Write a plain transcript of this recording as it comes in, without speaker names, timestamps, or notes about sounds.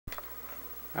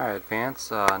Alright,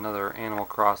 Vance, another Animal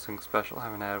Crossing special. I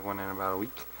haven't had one in about a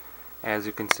week. As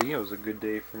you can see, it was a good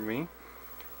day for me.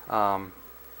 I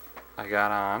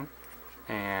got on,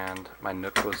 and my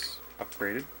Nook was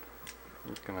upgraded.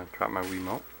 I'm just going to drop my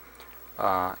Wiimote.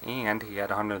 And he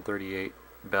had 138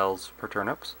 bells per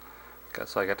turnips.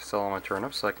 So I got to sell all my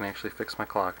turnips, so I can actually fix my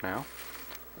clock now.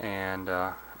 And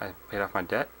I paid off my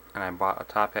debt, and I bought a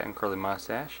top hat and curly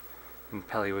mustache. And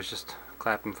Pelly was just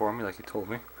clapping for me like he told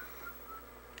me,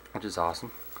 which is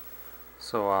awesome.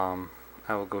 So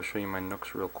I will go show you my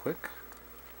Nooks real quick,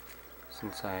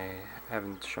 since I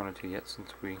haven't shown it to you yet,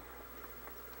 since we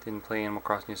didn't play Animal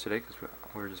Crossing yesterday because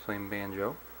we were just playing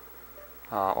Banjo.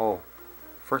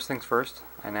 First things first,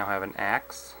 I now have an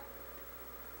axe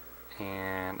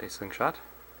and a slingshot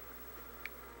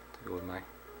to go with my,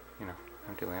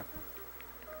 empty lamp.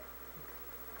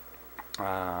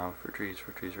 For trees,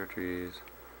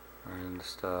 and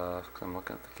stuff, because I'm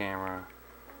looking at the camera.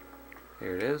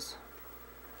 Here it is.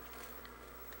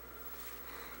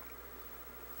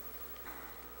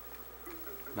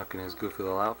 Nook in his goofy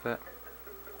little outfit.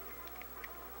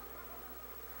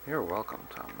 You're welcome,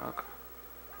 Tom Nook.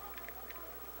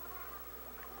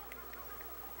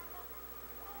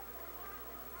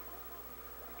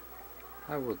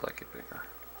 I would like it bigger.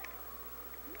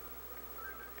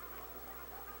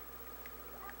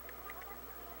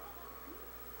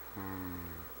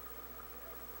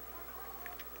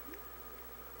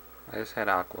 I just had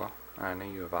aqua. I know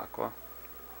you have aqua.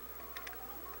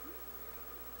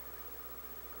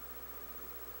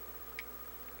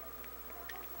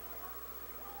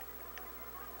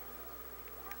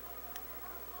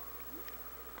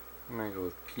 I'm gonna go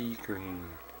with pea green.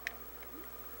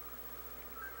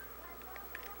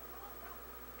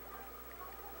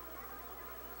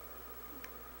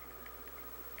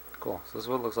 Cool. So this is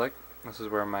what it looks like. This is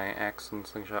where my axe and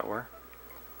slingshot were.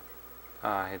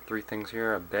 I had three things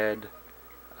here: a bed,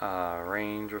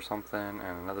 range or something,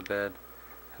 and another bed.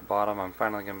 At bottom, I'm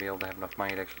finally going to be able to have enough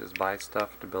money to actually just buy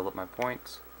stuff to build up my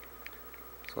points.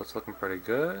 So it's looking pretty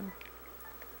good.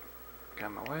 Get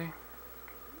out of my way.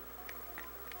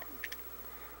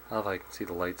 I love how you can see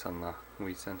the lights on the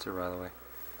Wii sensor, by the way,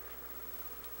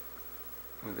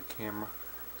 with the camera.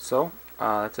 So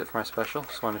that's it for my special.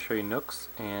 Just wanted to show you Nooks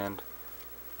and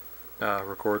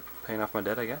record paying off my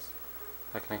debt, I guess.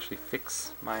 I can actually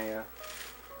fix my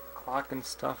clock and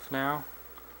stuff now,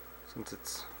 since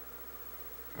it's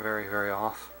very, very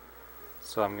off.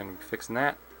 So I'm going to be fixing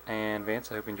that. And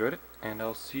Vance, I hope you enjoyed it, and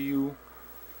I'll see you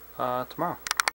tomorrow.